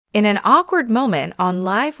In an awkward moment on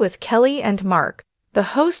Live with Kelly and Mark, the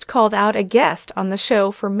host called out a guest on the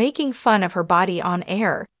show for making fun of her body on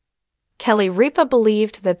air. Ripa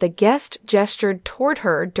believed that the guest gestured toward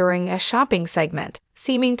her during a shopping segment,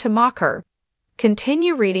 seeming to mock her.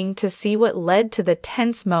 Continue reading to see what led to the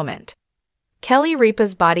tense moment.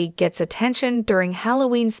 Ripa's body gets attention during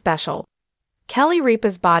Halloween special.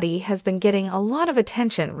 Ripa's body has been getting a lot of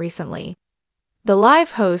attention recently. The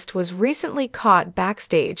live host was recently caught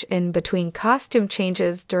backstage in between costume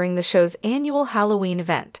changes during the show's annual Halloween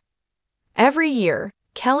event. Every year,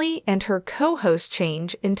 Kelly and her co-host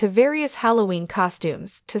change into various Halloween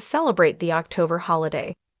costumes to celebrate the October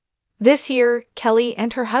holiday. This year, Kelly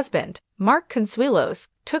and her husband, Mark Consuelos,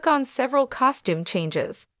 took on several costume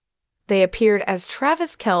changes. They appeared as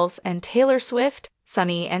Travis Kelce and Taylor Swift,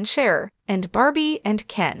 Sonny and Cher, and Barbie and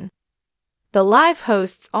Ken. The live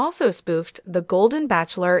hosts also spoofed The Golden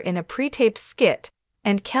Bachelor in a pre-taped skit,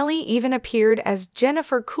 and Kelly even appeared as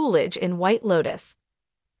Jennifer Coolidge in White Lotus.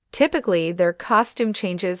 Typically, their costume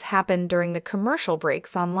changes happen during the commercial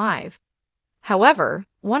breaks on Live. However,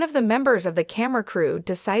 one of the members of the camera crew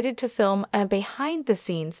decided to film a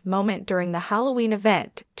behind-the-scenes moment during the Halloween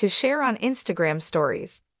event to share on Instagram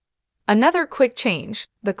stories. Another quick change,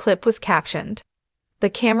 the clip was captioned. The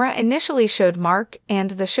camera initially showed Mark and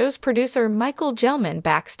the show's producer Michael Gelman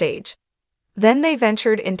backstage. Then they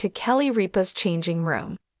ventured into Ripa's changing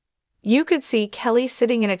room. You could see Kelly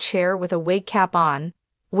sitting in a chair with a wig cap on,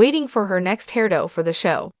 waiting for her next hairdo for the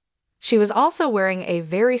show. She was also wearing a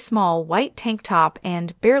very small white tank top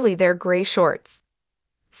and barely there gray shorts.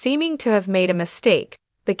 Seeming to have made a mistake,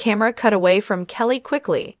 the camera cut away from Kelly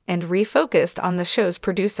quickly and refocused on the show's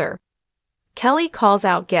producer. Kelly calls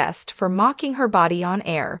out guest for mocking her body on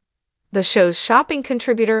air. The show's shopping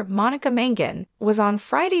contributor Monica Mangan was on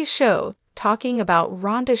Friday's show talking about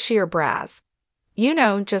Rhonda Shear bras. You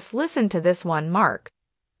know, just listen to this one, Mark.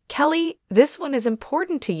 Kelly, this one is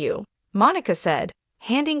important to you, Monica said,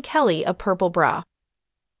 handing Kelly a purple bra.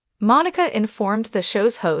 Monica informed the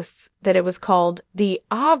show's hosts that it was called the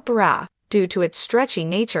bra due to its stretchy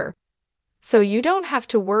nature. So you don't have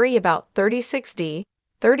to worry about 36D,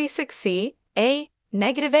 36C, A,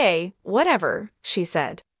 -A, whatever, she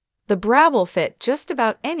said. The bra will fit just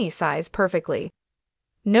about any size perfectly.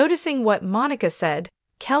 Noticing what Monica said,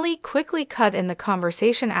 Kelly quickly cut in the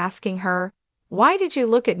conversation asking her, "Why did you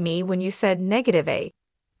look at me when you said -A?"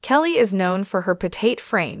 Kelly is known for her petite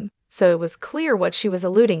frame, so it was clear what she was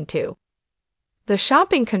alluding to. The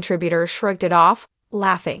shopping contributor shrugged it off,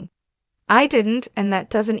 laughing. "I didn't, and that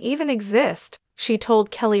doesn't even exist," she told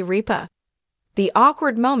Ripa. The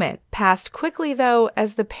awkward moment passed quickly though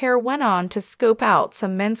as the pair went on to scope out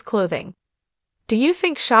some men's clothing. Do you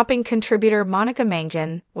think shopping contributor Monica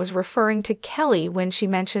Mangan was referring to Kelly when she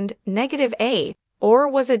mentioned -A, or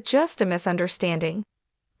was it just a misunderstanding?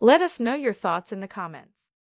 Let us know your thoughts in the comments.